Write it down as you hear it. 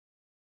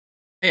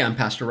Hey, I'm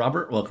Pastor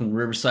Robert. Welcome to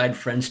Riverside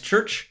Friends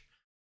Church.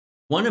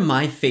 One of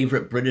my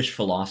favorite British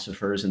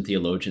philosophers and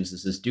theologians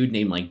is this dude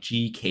named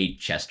G.K.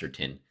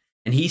 Chesterton.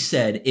 And he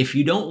said, if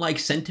you don't like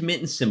sentiment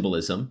and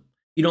symbolism,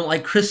 you don't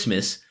like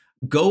Christmas,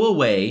 go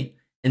away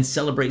and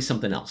celebrate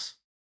something else.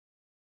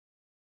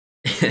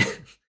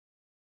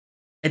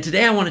 And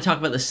today I want to talk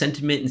about the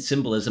sentiment and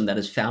symbolism that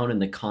is found in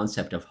the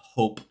concept of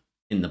hope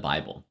in the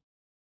Bible.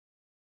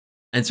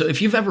 And so if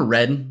you've ever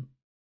read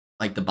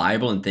the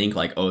Bible and think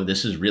oh,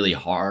 this is really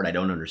hard, I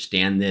don't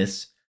understand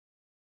this.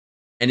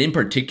 And in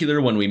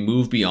particular, when we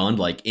move beyond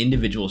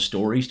individual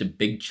stories to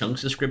big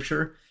chunks of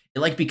scripture,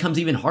 it becomes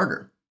even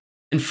harder.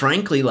 And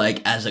frankly,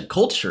 as a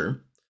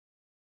culture,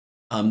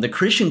 the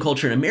Christian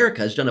culture in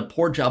America has done a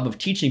poor job of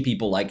teaching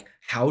people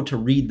how to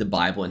read the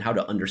Bible and how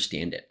to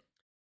understand it.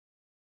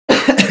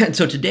 And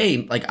so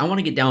today, I want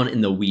to get down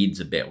in the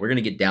weeds a bit. We're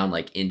going to get down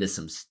into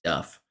some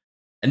stuff.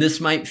 And this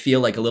might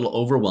feel a little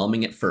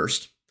overwhelming at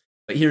first,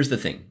 but here's the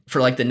thing.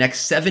 For the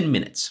next 7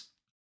 minutes,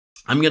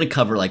 I'm going to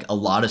cover a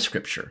lot of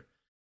scripture.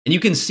 And you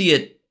can see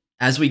it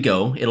as we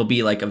go. It'll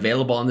be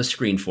available on the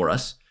screen for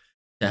us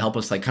to help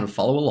us kind of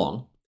follow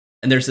along.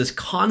 And there's this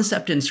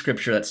concept in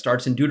scripture that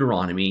starts in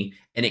Deuteronomy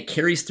and it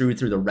carries through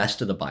the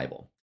rest of the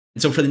Bible.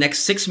 And so for the next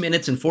 6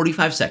 minutes and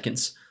 45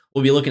 seconds,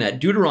 we'll be looking at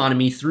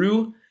Deuteronomy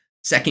through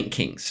 2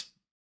 Kings.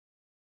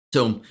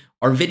 So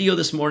our video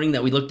this morning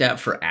that we looked at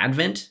for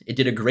Advent, it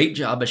did a great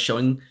job of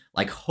showing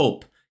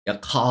hope,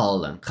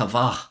 yakal and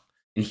kavah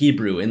in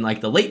Hebrew, in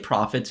the late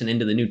prophets and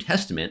into the New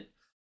Testament.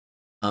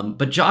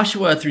 But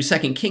Joshua through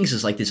 2 Kings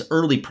is this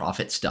early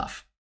prophet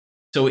stuff.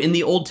 So in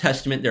the Old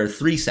Testament, there are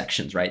 3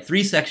 sections, right?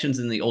 3 sections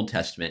in the Old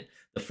Testament.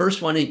 The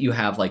first one, you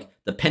have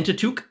the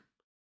Pentateuch.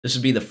 This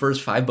would be the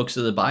first 5 books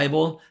of the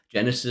Bible,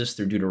 Genesis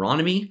through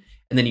Deuteronomy.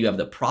 And then you have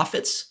the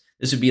prophets.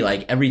 This would be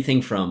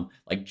everything from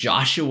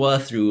Joshua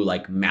through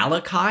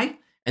Malachi.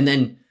 And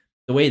then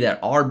the way that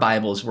our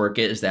Bibles work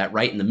is that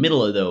right in the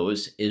middle of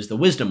those is the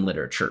wisdom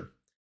literature.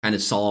 Kind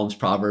of Psalms,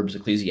 Proverbs,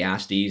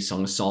 Ecclesiastes,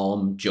 Song of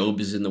Psalm, Job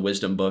is in the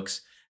wisdom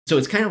books. So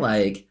it's kind of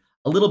a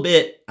little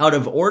bit out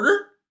of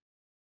order,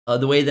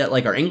 the way that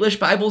our English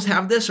Bibles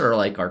have this or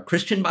our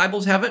Christian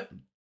Bibles have it.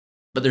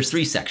 But there's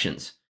 3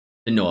 sections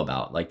to know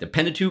about, the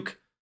Pentateuch,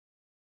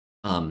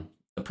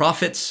 the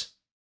prophets,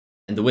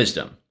 and the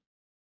wisdom.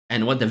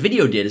 And what the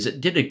video did is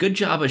it did a good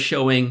job of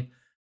showing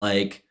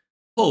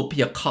hope,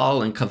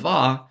 yakal, and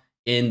kavah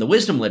in the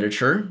wisdom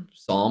literature,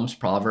 Psalms,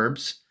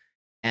 Proverbs,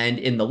 and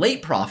in the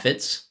late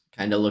prophets,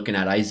 kind of looking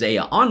at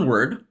Isaiah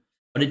onward,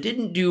 but it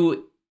didn't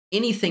do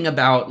anything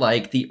about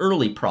the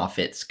early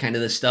prophets, kind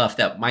of the stuff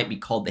that might be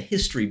called the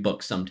history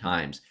books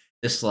sometimes.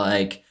 This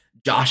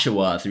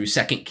Joshua through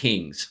 2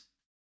 Kings.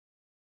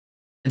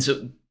 And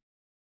so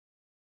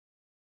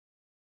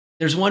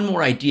there's one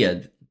more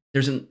idea.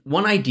 There's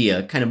one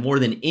idea kind of more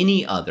than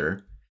any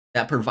other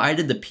that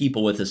provided the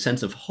people with a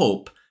sense of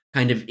hope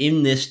kind of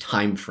in this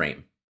time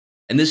frame.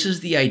 And this is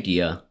the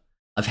idea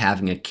of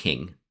having a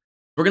king.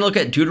 We're going to look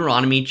at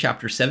Deuteronomy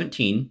chapter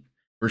 17,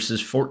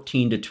 verses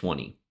 14 to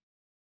 20.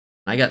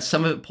 I got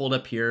some of it pulled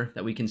up here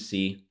that we can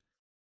see.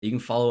 You can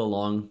follow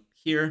along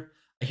here.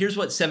 Here's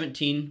what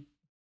 17,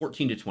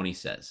 14 to 20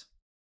 says.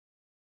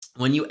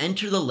 When you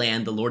enter the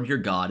land the Lord your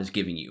God is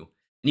giving you,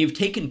 and you've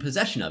taken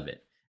possession of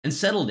it and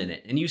settled in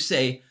it, and you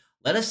say,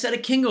 let us set a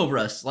king over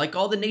us like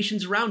all the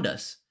nations around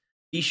us.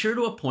 Be sure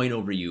to appoint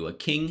over you a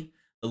king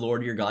the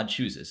Lord your God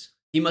chooses.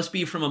 He must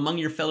be from among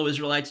your fellow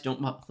Israelites.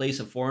 Don't place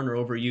a foreigner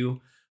over you,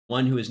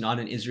 one who is not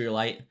an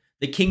Israelite.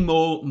 The king,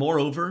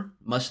 moreover,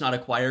 must not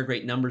acquire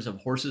great numbers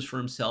of horses for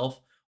himself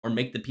or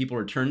make the people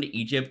return to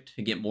Egypt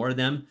to get more of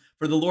them.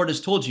 For the Lord has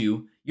told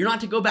you, you're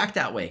not to go back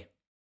that way.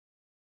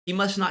 He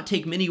must not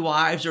take many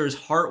wives or his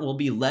heart will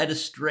be led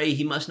astray.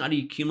 He must not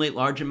accumulate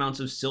large amounts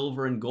of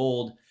silver and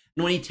gold.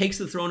 And when he takes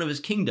the throne of his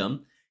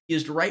kingdom, he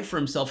is to write for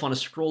himself on a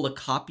scroll a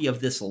copy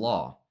of this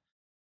law,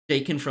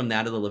 taken from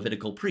that of the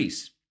Levitical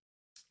priests.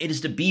 It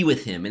is to be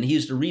with him, and he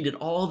is to read it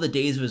all the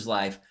days of his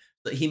life,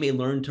 that he may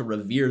learn to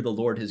revere the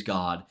Lord his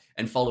God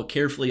and follow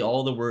carefully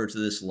all the words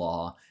of this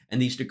law and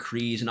these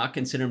decrees, and not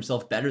consider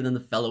himself better than the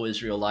fellow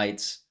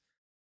Israelites,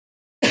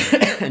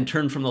 and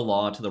turn from the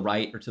law to the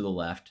right or to the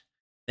left.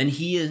 Then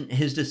he and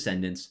his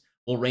descendants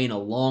will reign a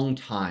long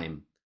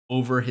time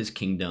over his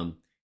kingdom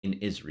in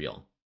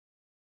Israel.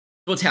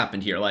 What's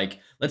happened here?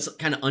 Let's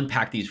kind of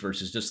unpack these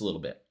verses just a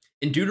little bit.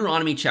 In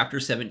Deuteronomy chapter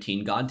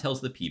 17, God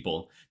tells the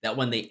people that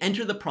when they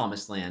enter the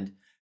promised land,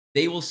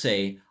 they will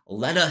say,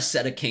 let us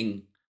set a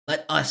king.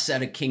 Let us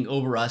set a king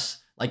over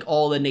us like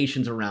all the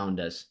nations around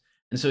us.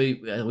 And so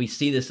we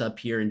see this up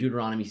here in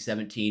Deuteronomy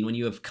 17, when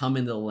you have come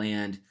into the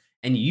land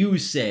and you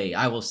say,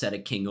 I will set a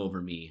king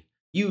over me.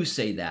 You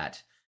say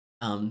that.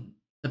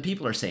 The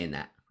people are saying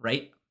that,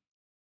 right?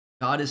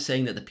 God is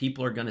saying that the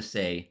people are going to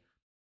say,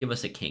 give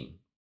us a king.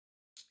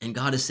 And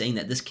God is saying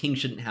that this king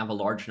shouldn't have a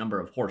large number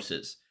of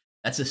horses.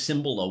 That's a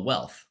symbol of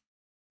wealth.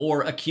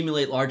 Or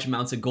accumulate large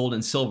amounts of gold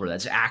and silver.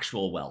 That's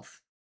actual wealth.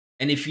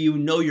 And if you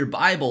know your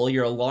Bible,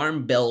 your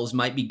alarm bells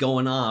might be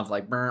going off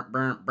burp,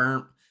 burp,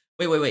 burp.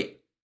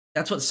 Wait.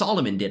 That's what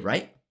Solomon did,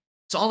 right?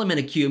 Solomon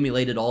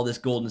accumulated all this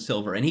gold and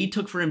silver, and he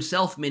took for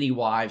himself many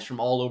wives from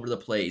all over the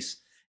place.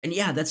 And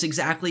yeah, that's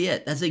exactly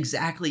it. That's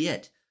exactly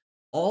it.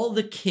 All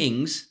the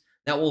kings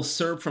that will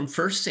serve from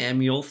 1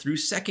 Samuel through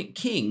 2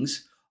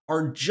 Kings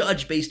are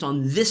judged based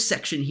on this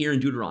section here in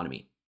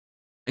Deuteronomy.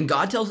 And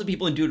God tells the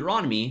people in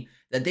Deuteronomy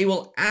that they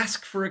will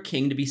ask for a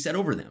king to be set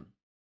over them.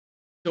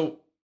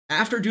 So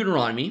after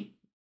Deuteronomy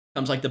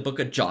comes like the book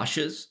of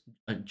Joshua,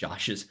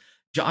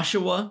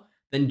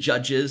 then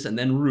Judges, and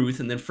then Ruth,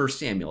 and then 1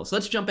 Samuel. So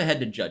let's jump ahead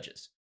to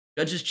Judges.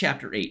 Judges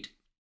chapter 8.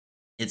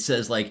 It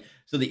says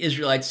so the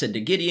Israelites said to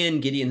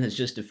Gideon has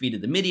just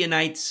defeated the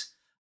Midianites.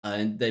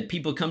 And the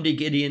people come to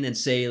Gideon and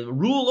say,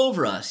 rule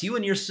over us, you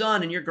and your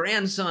son and your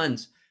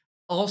grandsons.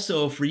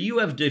 Also, for you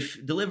have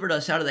delivered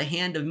us out of the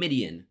hand of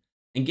Midian.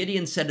 And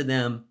Gideon said to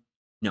them,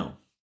 no,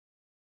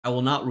 I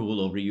will not rule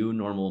over you,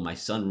 nor will my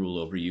son rule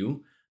over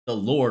you. The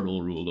Lord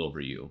will rule over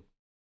you.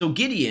 So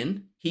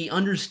Gideon, he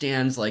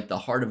understands the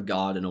heart of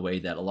God in a way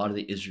that a lot of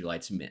the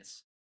Israelites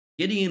miss.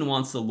 Gideon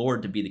wants the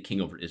Lord to be the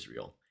king over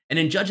Israel. And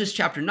in Judges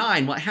chapter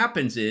 9, what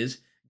happens is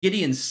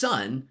Gideon's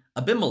son,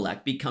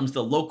 Abimelech, becomes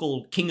the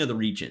local king of the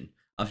region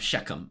of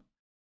Shechem.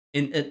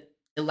 And it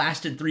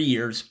lasted 3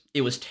 years.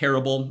 It was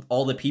terrible.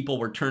 All the people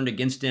were turned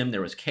against him.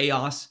 There was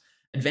chaos.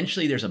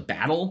 Eventually, there's a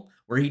battle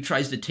where he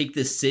tries to take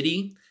this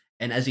city.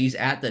 And as he's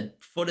at the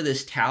foot of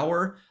this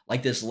tower,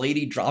 this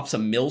lady drops a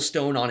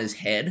millstone on his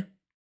head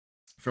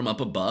from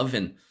up above.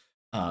 And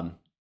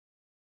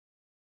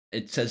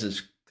it says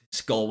his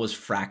skull was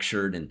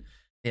fractured, and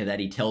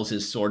that he tells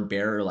his sword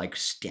bearer,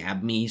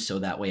 stab me so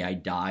that way I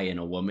die and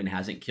a woman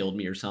hasn't killed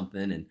me or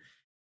something.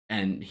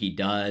 And he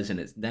does.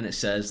 And then it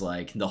says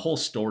the whole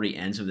story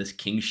ends with this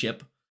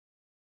kingship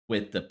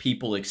with the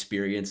people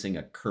experiencing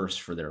a curse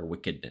for their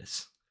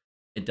wickedness.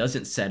 It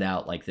doesn't set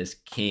out this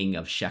king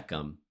of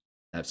Shechem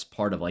that's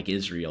part of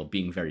Israel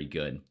being very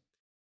good.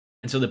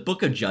 And so the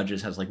book of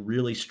Judges has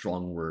really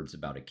strong words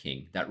about a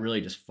king that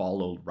really just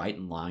followed right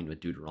in line with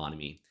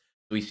Deuteronomy.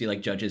 So we see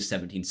Judges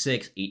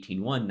 17:6,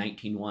 18:1,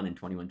 19:1, and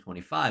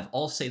 21:25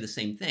 all say the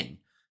same thing.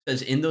 It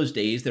says, in those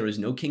days there was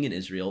no king in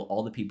Israel.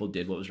 All the people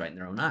did what was right in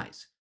their own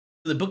eyes.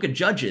 So the book of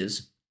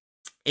Judges,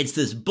 it's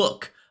this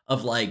book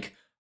of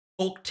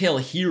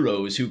folktale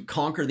heroes who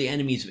conquer the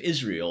enemies of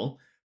Israel,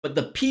 but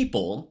the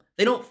people,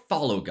 they don't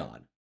follow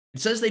God. It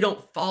says they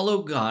don't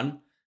follow God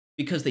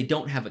because they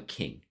don't have a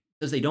king.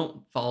 It says they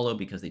don't follow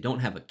because they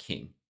don't have a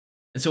king.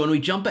 And so when we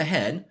jump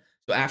ahead,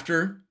 so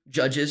after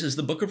Judges is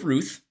the book of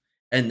Ruth,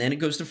 and then it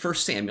goes to 1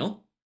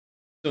 Samuel.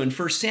 So in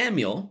 1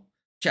 Samuel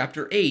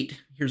chapter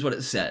 8, here's what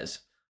it says,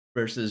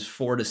 verses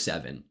 4 to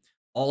 7.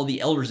 All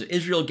the elders of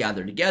Israel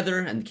gathered together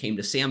and came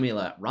to Samuel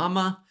at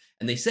Ramah,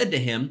 and they said to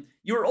him,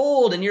 you are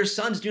old, and your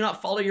sons do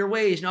not follow your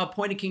ways. Now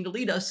appoint a king to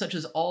lead us, such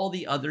as all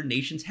the other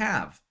nations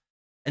have.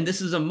 And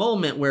this is a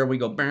moment where we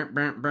go, burn,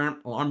 burn,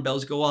 burn, alarm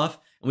bells go off,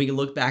 and we can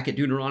look back at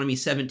Deuteronomy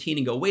 17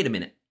 and go, wait a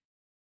minute.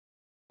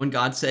 When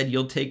God said,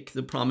 you'll take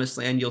the promised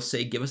land, you'll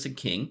say, give us a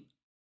king.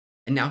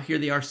 And now here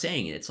they are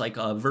saying it. It's like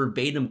a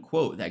verbatim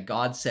quote that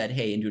God said,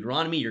 hey, in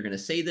Deuteronomy, you're going to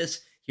say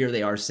this. Here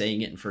they are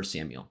saying it in 1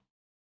 Samuel.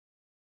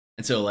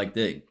 And so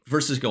the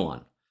verses go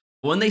on.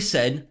 When they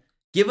said,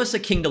 give us a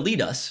king to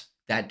lead us,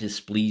 that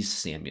displeased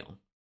Samuel.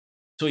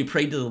 So he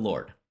prayed to the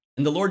Lord.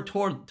 And the Lord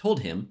told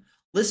him,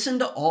 listen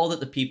to all that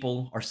the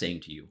people are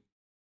saying to you.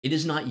 It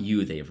is not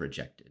you they have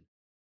rejected,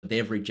 but they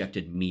have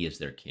rejected me as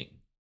their king.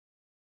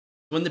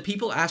 When the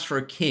people ask for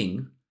a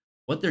king,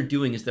 what they're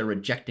doing is they're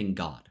rejecting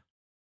God.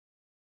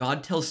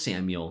 God tells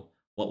Samuel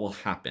what will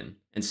happen,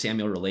 and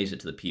Samuel relays it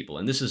to the people.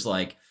 And this is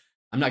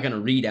I'm not going to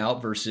read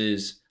out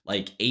verses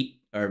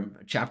 8 or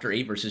chapter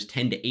 8, verses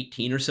 10 to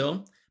 18 or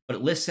so, but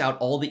it lists out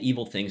all the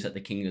evil things that the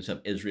kings of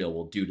Israel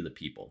will do to the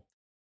people.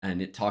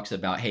 And it talks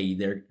about, hey,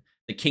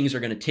 the kings are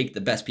going to take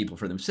the best people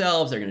for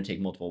themselves. They're going to take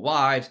multiple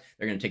wives.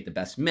 They're going to take the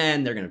best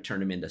men. They're going to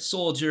turn them into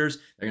soldiers.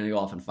 They're going to go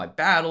off and fight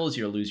battles.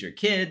 You'll lose your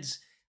kids.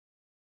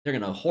 They're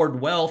going to hoard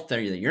wealth.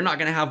 You're not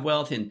going to have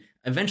wealth. And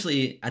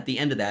eventually, at the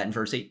end of that, in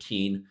verse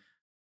 18,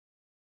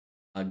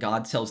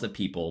 God tells the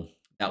people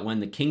that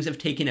when the kings have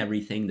taken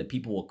everything, the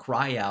people will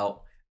cry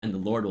out, and the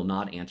Lord will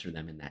not answer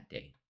them in that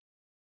day.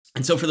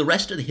 And so for the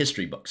rest of the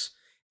history books,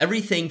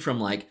 everything from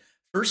 1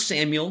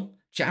 Samuel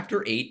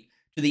chapter 8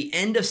 to the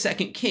end of 2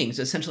 Kings,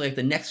 essentially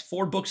the next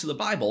 4 books of the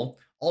Bible,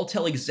 all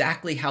tell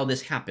exactly how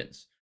this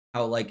happens.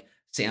 How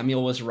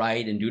Samuel was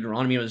right, and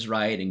Deuteronomy was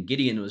right, and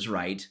Gideon was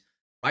right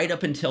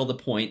up until the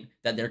point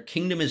that their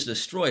kingdom is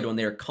destroyed when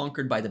they are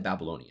conquered by the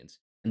Babylonians,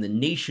 and the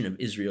nation of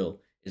Israel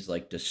is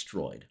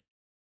destroyed.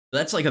 So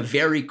that's a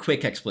very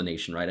quick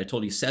explanation, right? I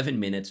told you 7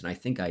 minutes, and I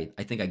think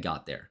I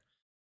got there.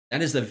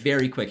 That is the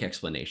very quick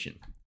explanation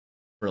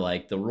for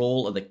the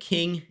role of the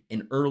king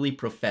in early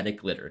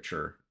prophetic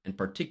literature, in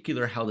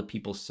particular how the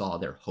people saw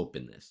their hope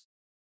in this.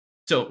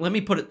 So let me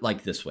put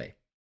it this way.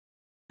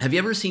 Have you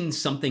ever seen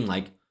something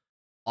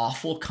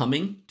awful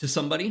coming to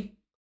somebody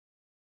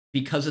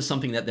because of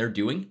something that they're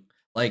doing?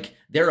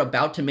 They're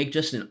about to make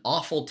just an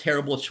awful,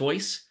 terrible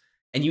choice,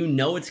 and you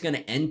know it's going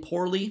to end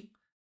poorly,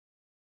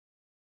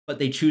 but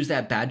they choose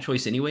that bad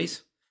choice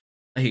anyways?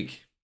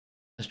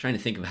 was trying to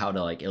think of how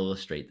to like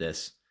illustrate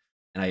this.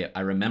 And I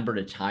remembered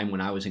a time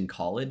when I was in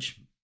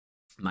college.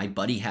 My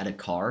buddy had a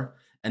car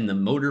and the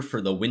motor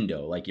for the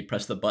window, like you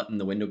press the button,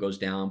 the window goes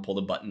down, pull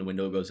the button, the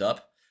window goes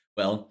up.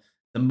 Well,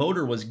 the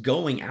motor was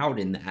going out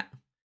in that.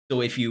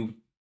 So if you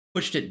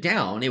pushed it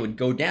down, it would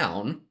go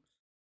down.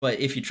 But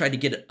if you tried to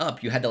get it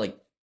up, you had to like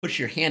push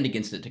your hand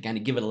against it to kind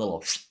of give it a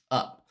little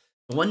up.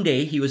 One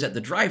day he was at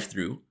the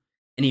drive-through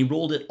and he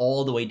rolled it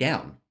all the way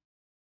down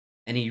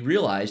and he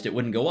realized it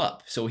wouldn't go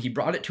up. So he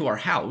brought it to our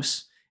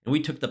house and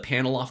we took the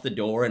panel off the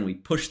door and we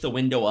pushed the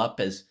window up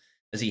as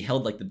he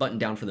held like the button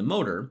down for the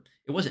motor.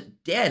 It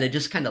wasn't dead. It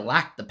just kind of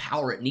lacked the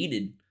power it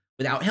needed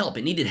without help.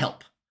 It needed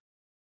help.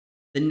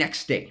 The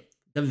next day,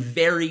 the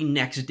very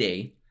next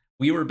day,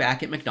 we were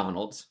back at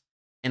McDonald's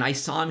and I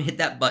saw him hit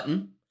that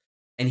button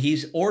and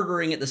he's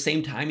ordering at the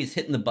same time. He's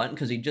hitting the button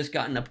because he'd just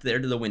gotten up there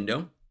to the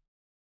window.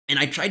 And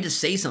I tried to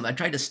say something. I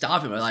tried to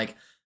stop him. I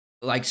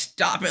like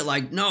stop it.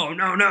 Like, no,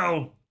 no,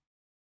 no.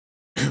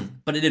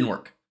 But it didn't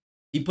work.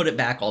 He put it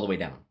back all the way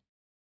down.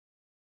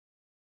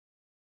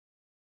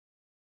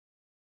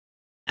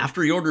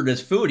 After he ordered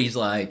his food, he's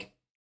like,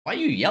 why are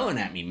you yelling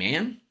at me,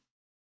 man?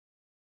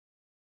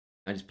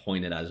 I just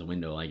pointed out his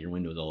window, like, your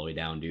window's all the way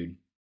down, dude.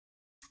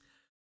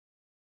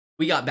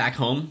 We got back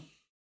home.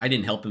 I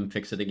didn't help him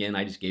fix it again.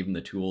 I just gave him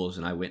the tools,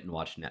 and I went and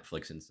watched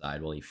Netflix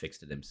inside while he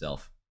fixed it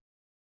himself.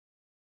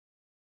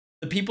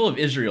 The people of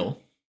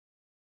Israel,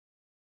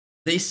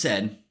 they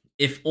said,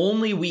 if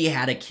only we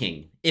had a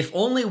king. If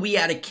only we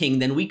had a king,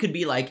 then we could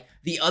be like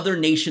the other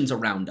nations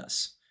around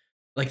us.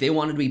 Like they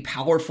wanted to be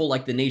powerful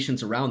like the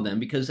nations around them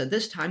because at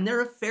this time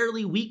they're a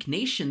fairly weak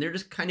nation. They're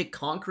just kind of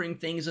conquering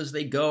things as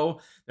they go.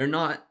 They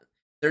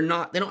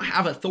don't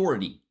have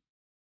authority.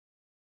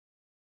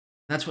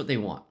 That's what they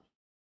want.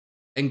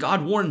 And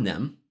God warned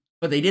them,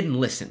 but they didn't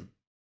listen.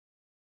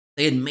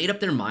 They had made up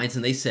their minds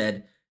and they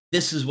said,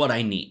 this is what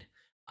I need.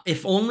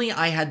 If only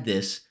I had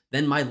this,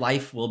 then my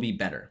life will be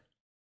better.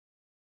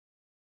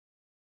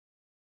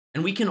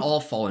 And we can all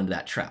fall into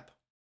that trap.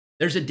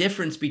 There's a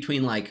difference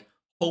between like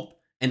hope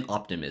and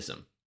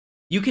optimism.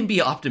 You can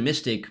be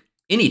optimistic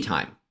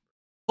anytime.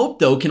 Hope,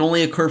 though, can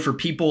only occur for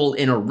people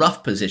in a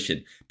rough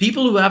position.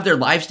 People who have their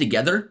lives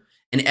together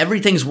and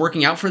everything's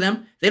working out for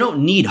them, they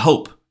don't need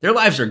hope. Their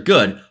lives are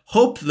good.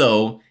 Hope,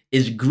 though,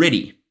 is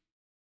gritty.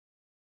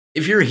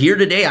 If you're here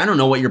today, I don't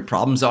know what your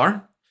problems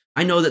are.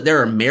 I know that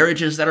there are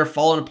marriages that are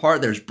falling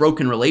apart. There's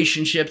broken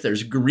relationships.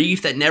 There's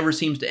grief that never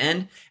seems to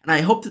end. And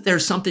I hope that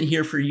there's something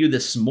here for you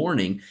this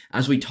morning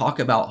as we talk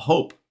about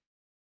hope.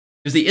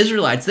 Because the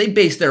Israelites, they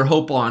based their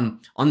hope on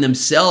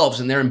themselves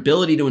and their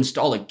ability to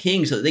install a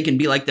king so that they can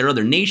be like their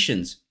other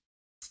nations.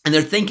 And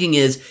their thinking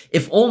is,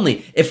 if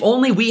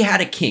only we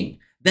had a king,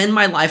 then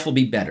my life will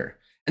be better.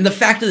 And the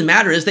fact of the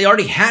matter is they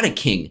already had a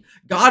king.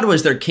 God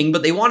was their king,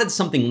 but they wanted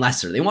something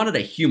lesser. They wanted a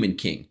human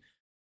king.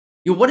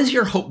 What is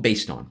your hope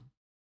based on?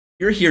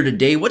 You're here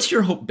today. What's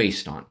your hope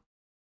based on?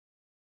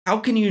 How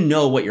can you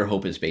know what your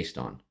hope is based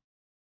on?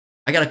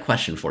 I got a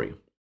question for you,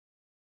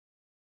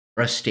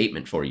 or a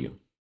statement for you.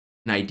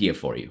 An idea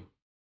for you.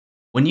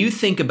 When you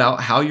think about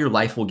how your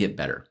life will get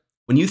better,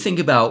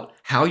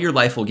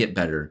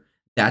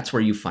 that's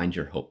where you find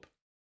your hope.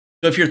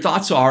 So if your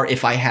thoughts are,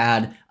 if I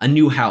had a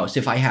new house,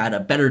 if I had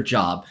a better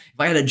job, if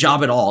I had a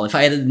job at all, if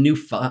I had a new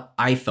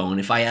iPhone,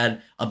 if I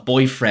had a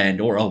boyfriend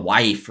or a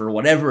wife or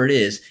whatever it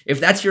is, if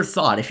that's your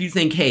thought, if you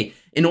think, hey,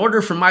 in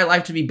order for my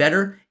life to be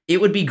better,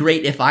 it would be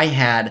great if I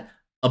had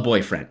a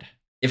boyfriend,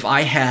 if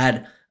I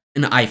had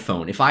an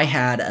iPhone, if I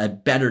had a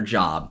better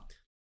job.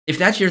 If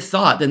that's your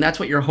thought, then that's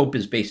what your hope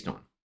is based on.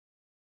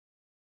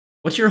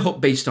 What's your hope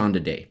based on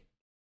today?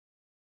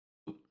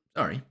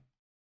 Sorry.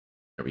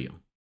 There we go.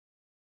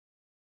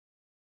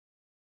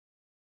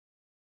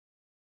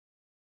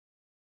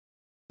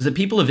 The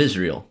people of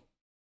Israel,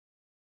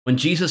 when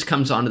Jesus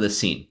comes onto the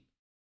scene,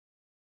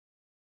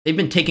 they've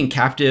been taken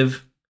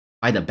captive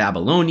by the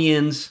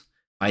Babylonians,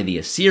 by the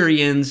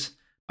Assyrians,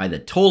 by the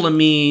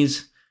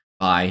Ptolemies,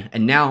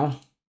 and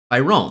now by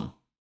Rome.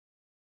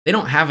 They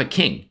don't have a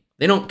king.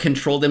 They don't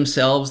control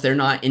themselves. They're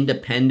not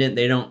independent.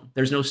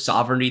 There's no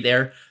sovereignty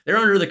there. They're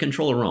under the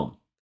control of Rome.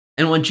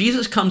 And when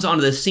Jesus comes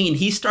onto the scene,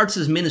 he starts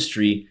his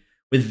ministry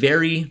with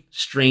very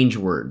strange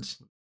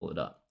words. Pull it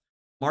up.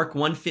 Mark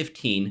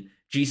 1:15,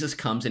 Jesus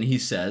comes and he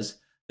says,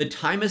 the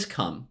time has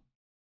come,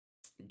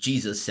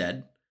 Jesus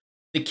said,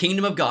 the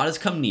kingdom of God has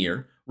come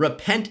near.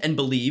 Repent and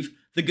believe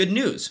the good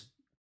news.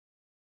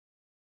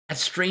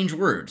 That's strange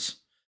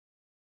words.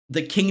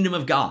 The kingdom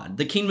of God.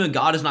 The kingdom of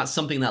God is not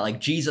something that like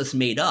Jesus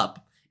made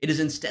up. It is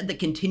instead the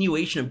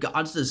continuation of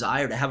God's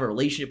desire to have a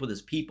relationship with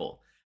his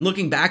people.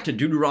 Looking back to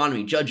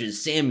Deuteronomy,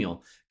 Judges,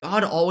 Samuel,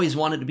 God always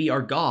wanted to be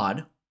our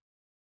God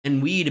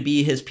and we to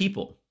be his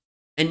people.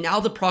 And now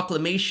the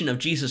proclamation of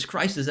Jesus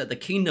Christ is that the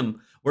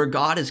kingdom where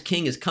God is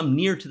king has come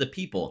near to the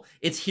people.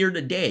 It's here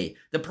today.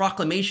 The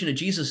proclamation of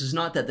Jesus is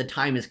not that the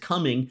time is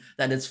coming,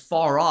 that it's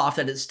far off,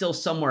 that it's still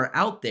somewhere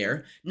out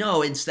there.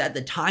 No, it's that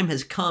the time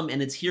has come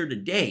and it's here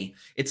today.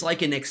 It's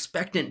like an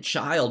expectant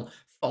child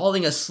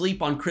falling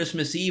asleep on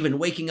Christmas Eve and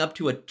waking up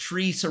to a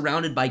tree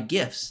surrounded by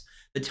gifts.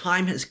 The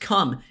time has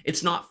come.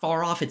 It's not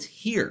far off. It's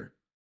here.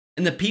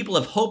 And the people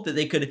have hoped that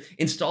they could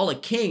install a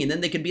king and then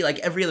they could be like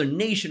every other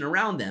nation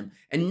around them.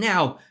 And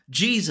now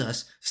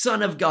Jesus,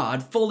 Son of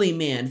God, fully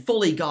man,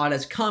 fully God,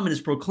 has come and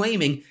is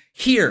proclaiming,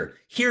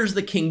 here's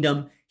the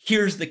kingdom,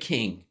 here's the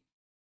king.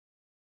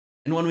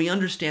 And when we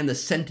understand the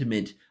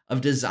sentiment of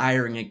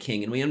desiring a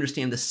king, and we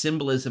understand the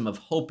symbolism of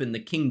hope in the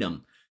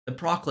kingdom, the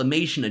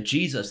proclamation of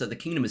Jesus that the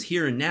kingdom is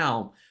here and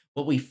now,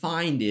 what we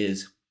find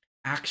is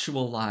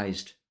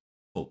actualized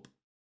hope.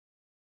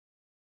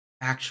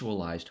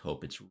 Actualized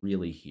hope. It's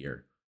really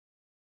here,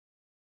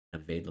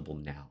 available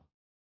now.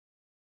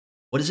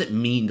 What does it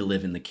mean to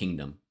live in the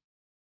kingdom?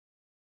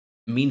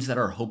 It means that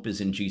our hope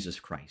is in Jesus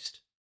Christ.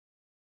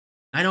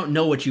 I don't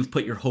know what you've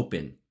put your hope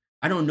in.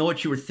 I don't know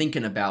what you were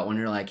thinking about when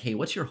you're like, hey,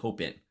 what's your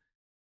hope in?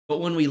 But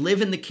when we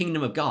live in the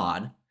kingdom of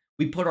God,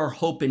 we put our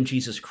hope in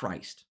Jesus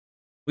Christ.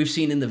 We've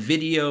seen in the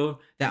video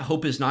that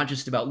hope is not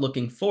just about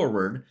looking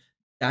forward.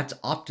 That's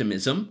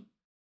optimism.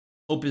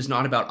 Hope is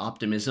not about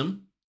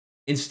optimism.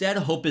 Instead,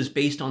 hope is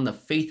based on the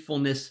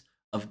faithfulness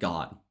of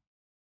God.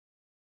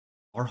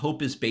 Our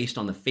hope is based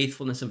on the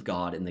faithfulness of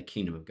God in the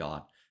kingdom of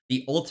God.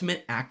 The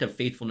ultimate act of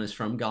faithfulness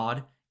from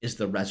God is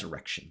the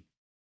resurrection.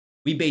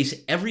 We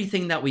base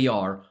everything that we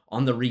are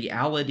on the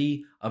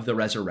reality of the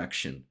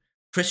resurrection.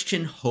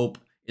 Christian hope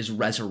is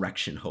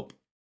resurrection hope.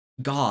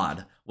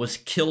 God was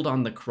killed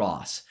on the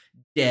cross,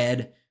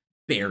 dead,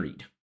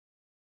 buried.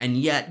 And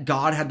yet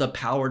God had the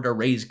power to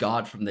raise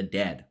God from the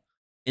dead.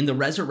 In the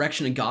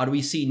resurrection of God,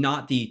 we see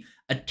not the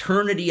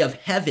eternity of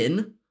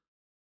heaven,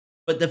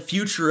 but the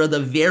future of the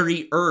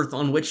very earth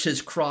on which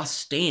his cross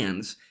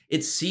stands.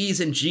 It sees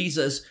in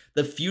Jesus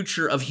the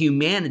future of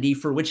humanity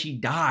for which he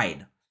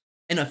died.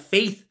 And a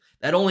faith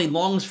that only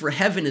longs for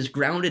heaven is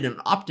grounded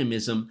in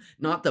optimism,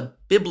 not the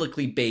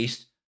biblically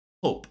based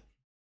hope.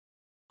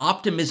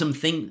 Optimism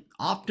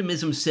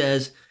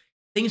says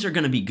things are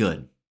going to be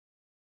good.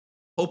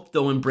 Hope,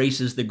 though,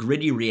 embraces the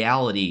gritty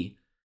reality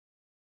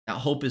that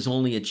hope is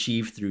only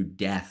achieved through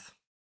death.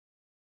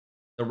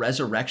 The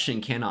resurrection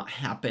cannot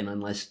happen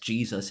unless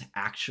Jesus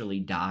actually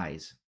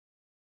dies.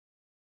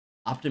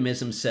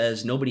 Optimism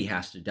says nobody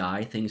has to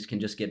die, things can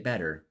just get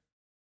better.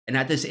 And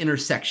at this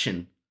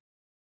intersection,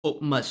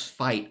 hope must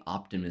fight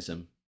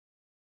optimism.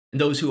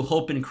 And those who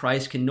hope in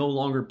Christ can no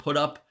longer put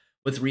up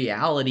with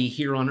reality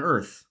here on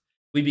earth.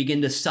 We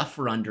begin to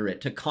suffer under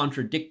it, to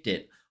contradict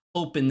it.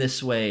 Hope in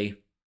this way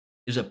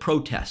is a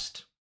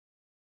protest.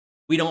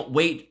 We don't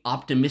wait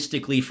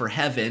optimistically for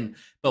heaven,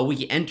 but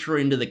we enter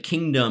into the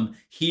kingdom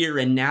here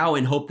and now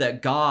and hope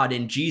that God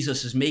and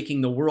Jesus is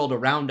making the world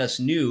around us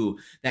new,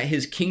 that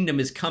his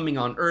kingdom is coming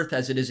on earth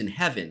as it is in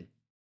heaven.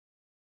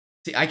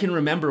 See, I can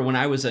remember when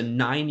I was a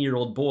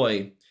 9-year-old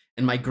boy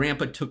and my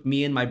grandpa took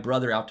me and my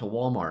brother out to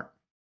Walmart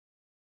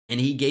and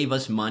he gave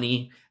us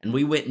money and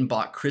we went and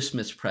bought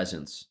Christmas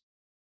presents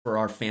for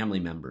our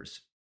family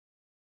members.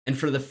 And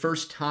for the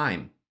first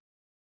time,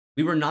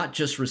 we were not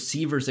just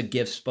receivers of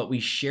gifts, but we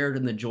shared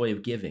in the joy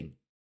of giving.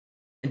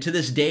 And to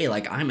this day,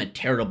 I'm a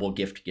terrible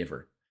gift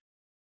giver.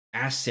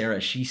 Ask Sarah,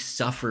 she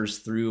suffers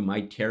through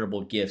my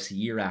terrible gifts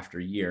year after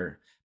year,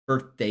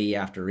 birthday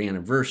after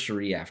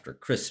anniversary after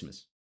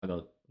Christmas. I'll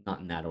go not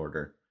in that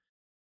order.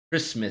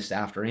 Christmas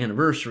after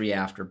anniversary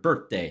after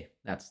birthday.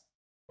 That's the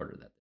order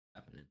that's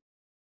happening.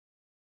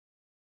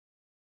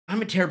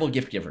 I'm a terrible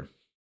gift giver.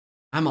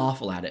 I'm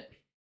awful at it.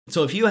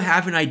 So if you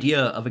have an idea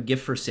of a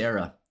gift for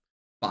Sarah,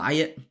 buy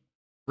it,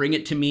 bring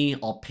it to me,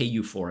 I'll pay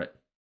you for it.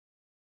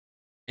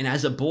 And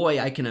as a boy,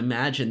 I can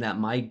imagine that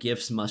my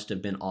gifts must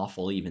have been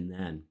awful even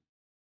then.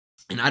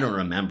 And I don't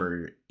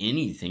remember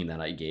anything that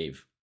I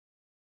gave.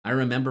 I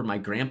remember my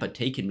grandpa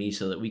taking me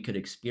so that we could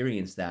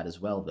experience that as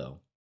well, though.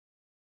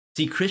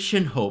 See,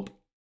 Christian hope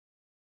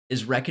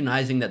is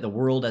recognizing that the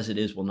world as it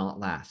is will not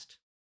last.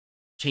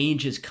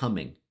 Change is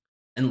coming,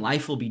 and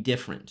life will be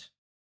different.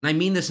 And I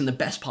mean this in the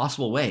best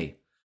possible way.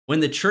 When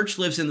the church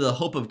lives into the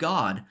hope of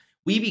God,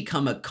 we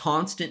become a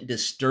constant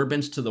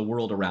disturbance to the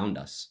world around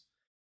us.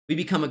 We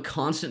become a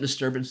constant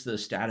disturbance to the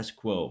status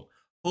quo.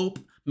 Hope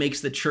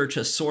makes the church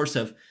a source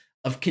of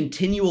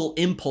continual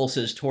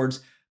impulses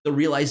towards the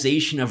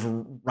realization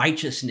of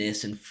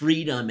righteousness and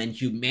freedom and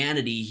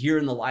humanity here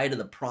in the light of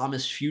the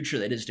promised future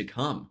that is to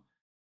come.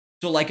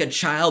 So like a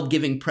child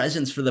giving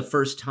presents for the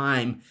first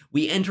time,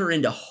 we enter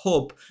into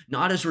hope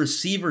not as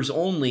receivers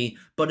only,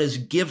 but as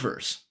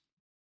givers.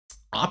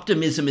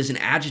 Optimism is an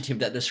adjective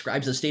that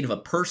describes the state of a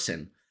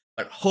person,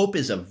 but hope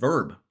is a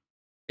verb.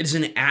 It is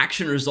an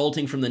action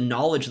resulting from the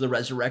knowledge of the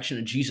resurrection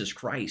of Jesus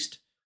Christ.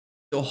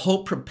 So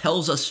hope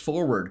propels us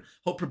forward.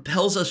 Hope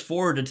propels us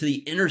forward into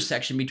the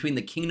intersection between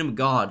the kingdom of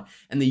God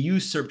and the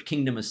usurped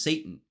kingdom of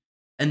Satan.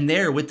 And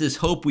there, with this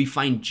hope, we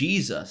find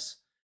Jesus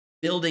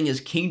building his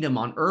kingdom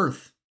on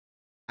earth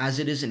as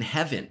it is in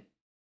heaven.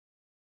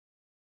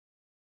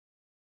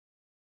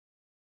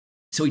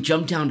 So we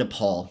jump down to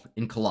Paul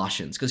in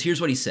Colossians, because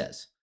here's what he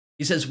says.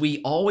 He says,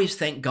 we always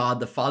thank God,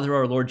 the Father of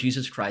our Lord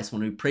Jesus Christ,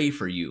 when we pray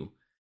for you,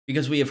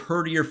 because we have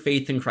heard of your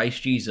faith in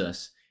Christ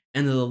Jesus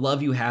and the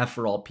love you have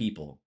for all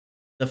people.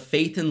 The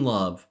faith and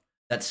love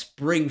that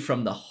spring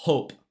from the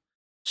hope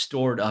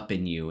stored up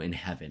in you in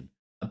heaven,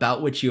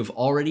 about which you have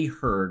already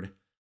heard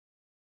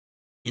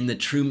in the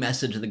true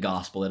message of the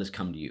gospel that has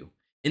come to you.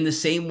 In the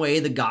same way,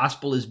 the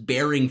gospel is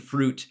bearing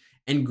fruit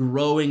and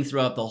growing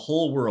throughout the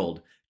whole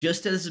world,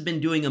 just as it has been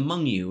doing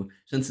among you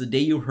since the day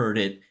you heard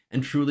it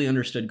and truly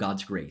understood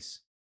God's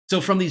grace.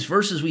 So from these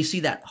verses, we see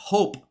that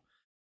hope,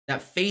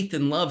 that faith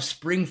and love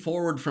spring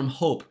forward from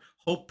hope.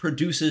 Hope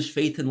produces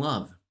faith and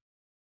love.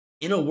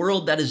 In a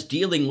world that is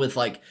dealing with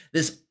like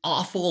this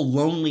awful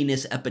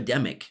loneliness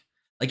epidemic,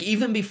 like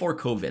even before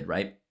COVID,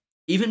 right?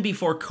 Even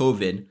before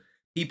COVID,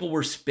 people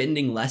were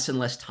spending less and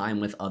less time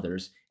with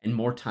others and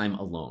more time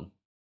alone.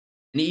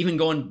 And even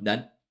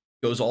that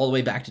goes all the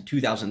way back to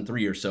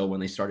 2003 or so when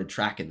they started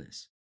tracking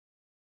this.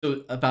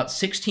 So about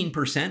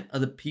 16%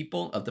 of the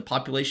people of the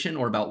population,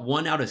 or about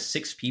 1 out of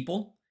 6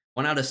 people,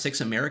 1 out of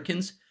 6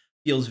 Americans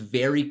feels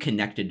very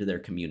connected to their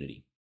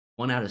community.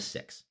 1 out of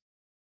 6.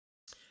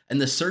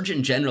 And the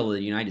Surgeon General of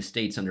the United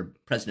States under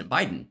President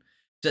Biden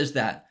says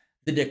that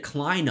the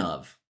decline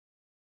of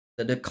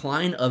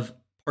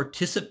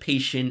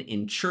participation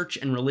in church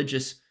and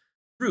religious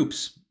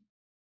groups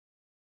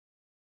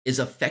is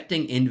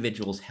affecting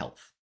individuals'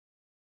 health.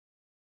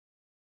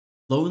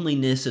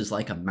 Loneliness is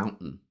like a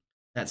mountain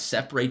that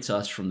separates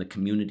us from the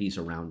communities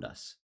around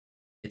us.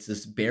 It's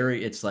this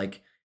barrier, it's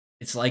like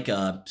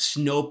a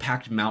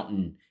snow-packed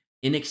mountain,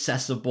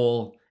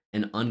 inaccessible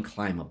and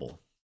unclimbable.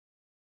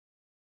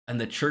 And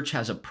the church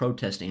has a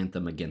protest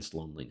anthem against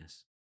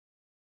loneliness.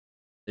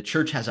 The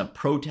church has a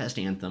protest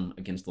anthem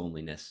against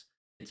loneliness.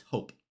 It's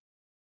hope.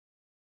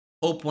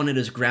 Hope, when it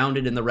is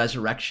grounded in the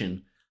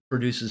resurrection,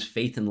 produces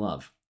faith and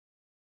love.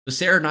 So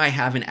Sarah and I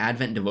have an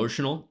Advent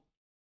devotional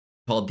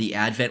called The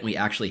Advent We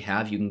Actually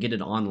Have. You can get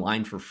it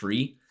online for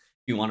free.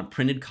 If you want a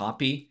printed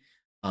copy,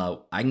 I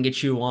can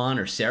get you one,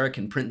 or Sarah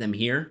can print them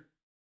here.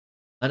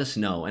 Let us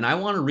know. And I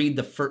want to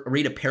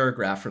read a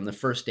paragraph from the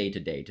first day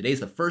today. Today's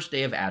the first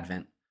day of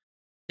Advent.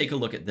 Take a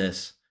look at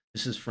this.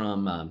 This is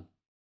from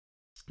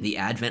The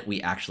Advent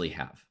We Actually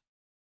Have.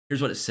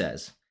 Here's what it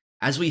says.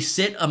 As we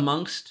sit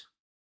amidst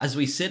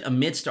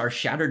our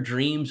shattered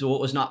dreams of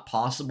what was not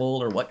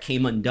possible or what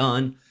came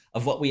undone,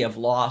 of what we have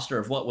lost or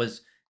of what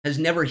has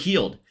never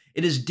healed,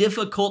 it is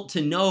difficult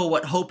to know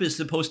what hope is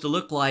supposed to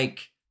look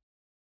like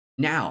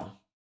now.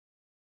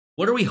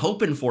 What are we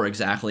hoping for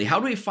exactly? How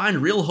do we find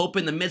real hope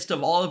in the midst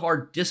of all of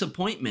our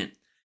disappointment?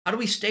 How do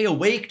we stay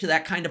awake to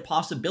that kind of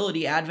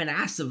possibility Advent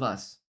asks of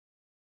us?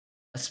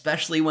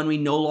 Especially when we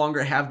no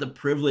longer have the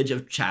privilege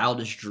of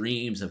childish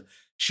dreams of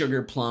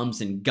sugar plums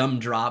and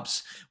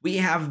gumdrops. We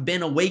have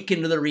been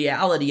awakened to the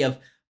reality of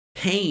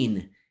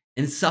pain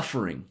and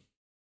suffering.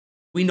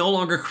 We no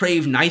longer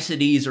crave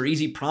niceties or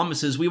easy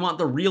promises. We want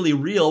the really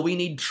real. We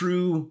need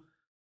true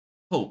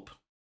hope.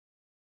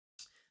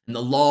 And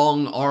the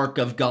long arc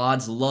of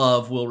God's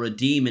love will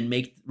redeem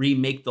and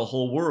remake the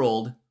whole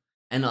world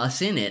and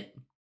us in it.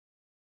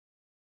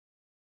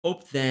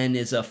 Hope then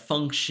is a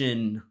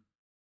function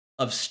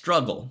of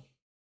struggle.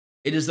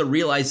 It is the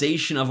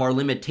realization of our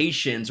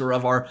limitations or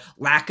of our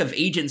lack of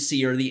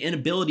agency or the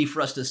inability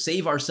for us to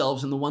save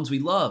ourselves and the ones we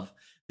love.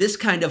 This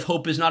kind of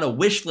hope is not a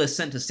wish list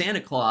sent to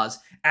Santa Claus.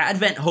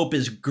 Advent hope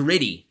is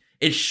gritty.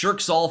 It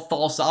shirks all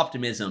false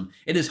optimism.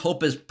 It is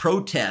hope as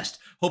protest,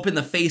 hope in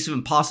the face of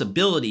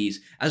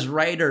impossibilities. As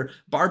writer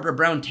Barbara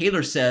Brown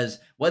Taylor says,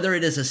 whether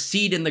it is a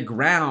seed in the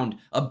ground,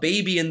 a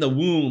baby in the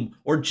womb,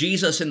 or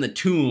Jesus in the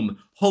tomb,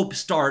 hope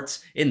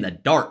starts in the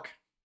dark.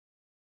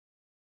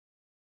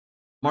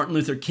 Martin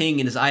Luther King,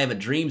 in his I Have a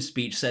Dream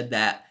speech, said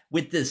that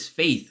with this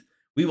faith,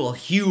 we will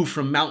hew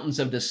from mountains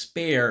of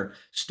despair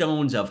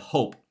stones of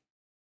hope.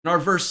 And our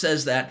verse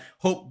says that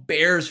hope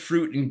bears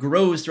fruit and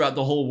grows throughout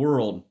the whole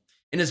world.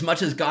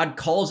 Inasmuch as God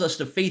calls us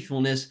to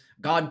faithfulness,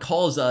 God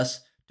calls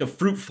us to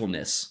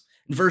fruitfulness.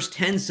 And verse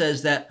 10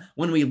 says that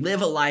when we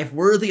live a life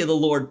worthy of the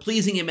Lord,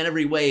 pleasing Him in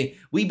every way,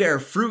 we bear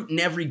fruit in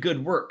every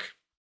good work.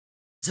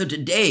 So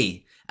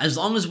today, as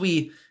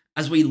we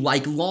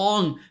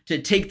long to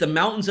take the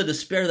mountains of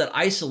despair that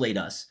isolate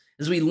us,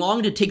 as we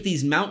long to take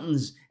these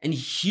mountains and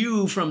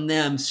hew from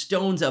them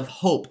stones of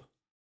hope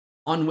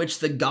on which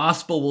the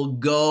gospel will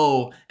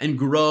go and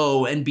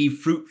grow and be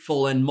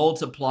fruitful and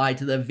multiply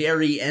to the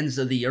very ends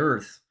of the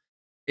earth.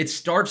 It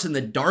starts in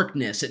the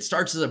darkness. It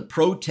starts as a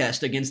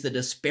protest against the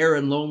despair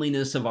and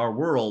loneliness of our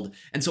world.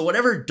 And so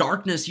whatever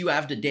darkness you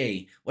have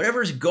today,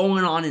 whatever's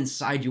going on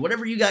inside you,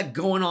 whatever you got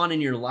going on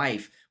in your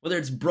life, whether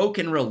it's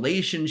broken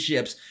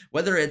relationships,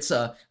 whether it's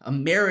a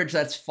marriage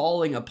that's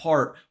falling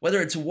apart,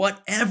 whether it's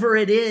whatever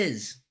it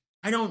is,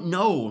 I don't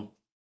know.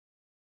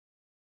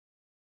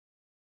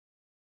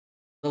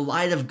 The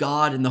light of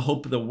God and the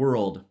hope of the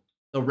world,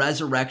 the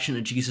resurrection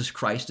of Jesus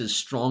Christ is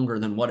stronger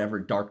than whatever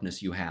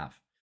darkness you have.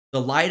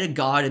 The light of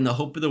God and the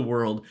hope of the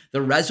world,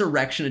 the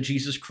resurrection of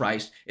Jesus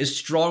Christ is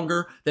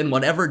stronger than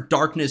whatever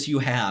darkness you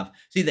have.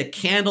 See, the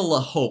candle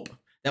of hope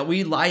that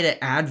we light at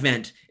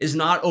Advent is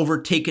not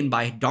overtaken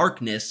by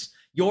darkness.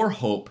 Your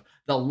hope,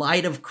 the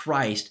light of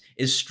Christ,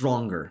 is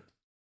stronger.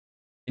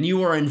 And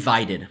you are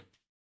invited.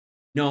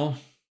 No,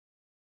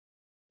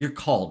 you're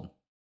called.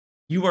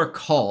 You are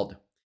called.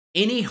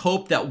 Any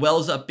hope that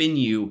wells up in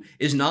you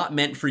is not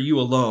meant for you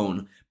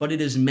alone, but it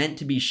is meant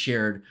to be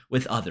shared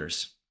with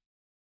others.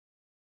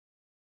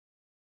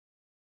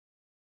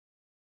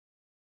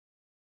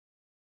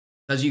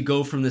 As you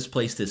go from this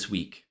place this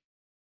week,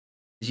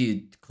 as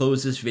you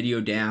close this video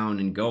down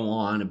and go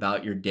on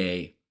about your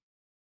day,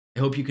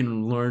 I hope you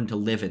can learn to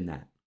live in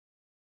that.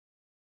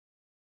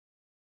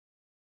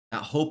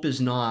 That hope is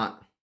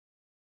not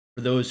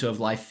for those who have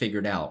life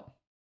figured out.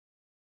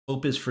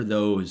 Hope is for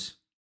those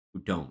who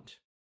don't.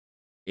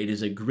 It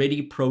is a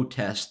gritty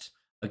protest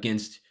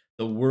against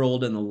the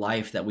world and the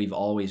life that we've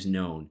always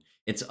known.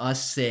 It's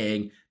us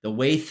saying the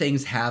way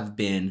things have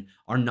been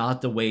are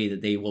not the way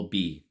that they will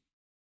be.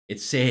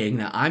 It's saying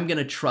that I'm going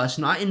to trust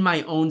not in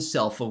my own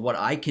self of what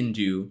I can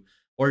do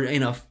or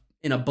in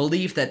a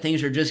belief that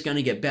things are just going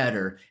to get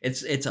better.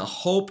 It's a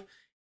hope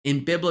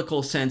in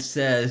biblical sense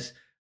says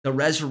the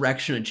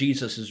resurrection of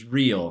Jesus is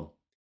real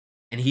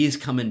and he's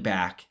coming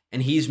back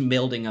and he's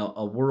building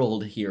a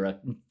world here, a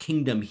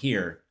kingdom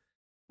here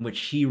in which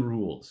he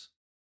rules.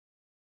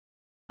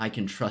 I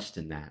can trust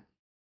in that.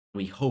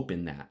 We hope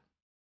in that.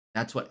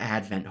 That's what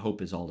Advent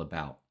hope is all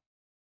about.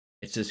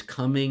 It's this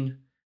coming,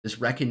 this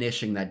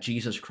recognition that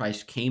Jesus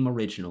Christ came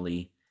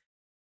originally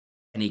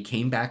and he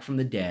came back from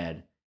the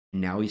dead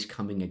and now he's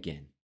coming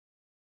again.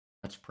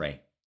 Let's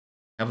pray.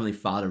 Heavenly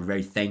Father,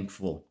 very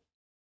thankful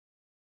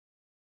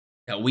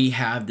that we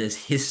have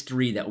this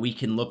history that we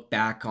can look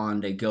back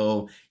on to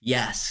go,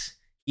 yes,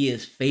 he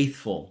is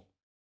faithful.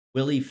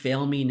 Will he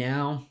fail me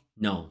now?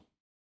 No,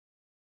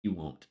 he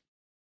won't.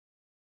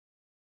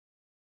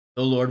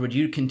 So, Lord, would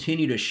you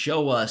continue to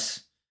show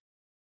us,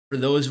 for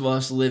those of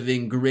us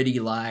living gritty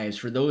lives,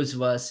 for those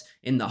of us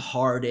in the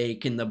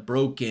heartache and the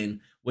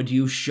broken, would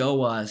you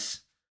show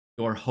us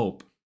your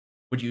hope?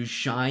 Would you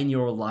shine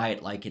your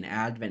light like an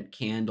Advent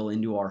candle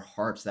into our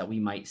hearts that we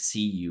might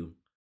see you?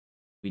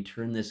 We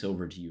turn this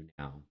over to you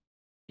now.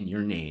 In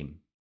your name,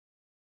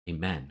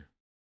 amen.